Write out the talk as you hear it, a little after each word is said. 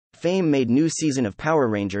Fame made new season of Power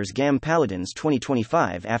Rangers GAM Paladins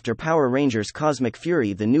 2025 after Power Rangers Cosmic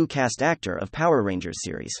Fury, the new cast actor of Power Rangers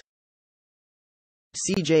series.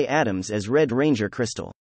 CJ Adams as Red Ranger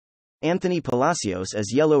Crystal. Anthony Palacios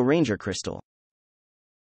as Yellow Ranger Crystal.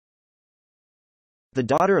 The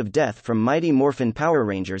daughter of Death from Mighty Morphin Power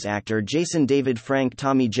Rangers actor Jason David Frank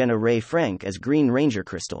Tommy Jenna Ray Frank as Green Ranger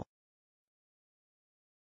Crystal.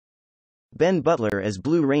 Ben Butler as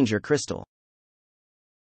Blue Ranger Crystal.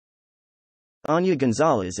 Anya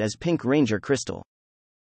Gonzalez as Pink Ranger Crystal.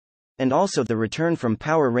 And also the return from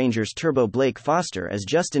Power Rangers Turbo Blake Foster as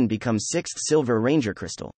Justin becomes 6th Silver Ranger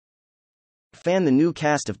Crystal. Fan the new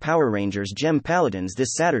cast of Power Rangers GEM Paladins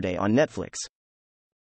this Saturday on Netflix.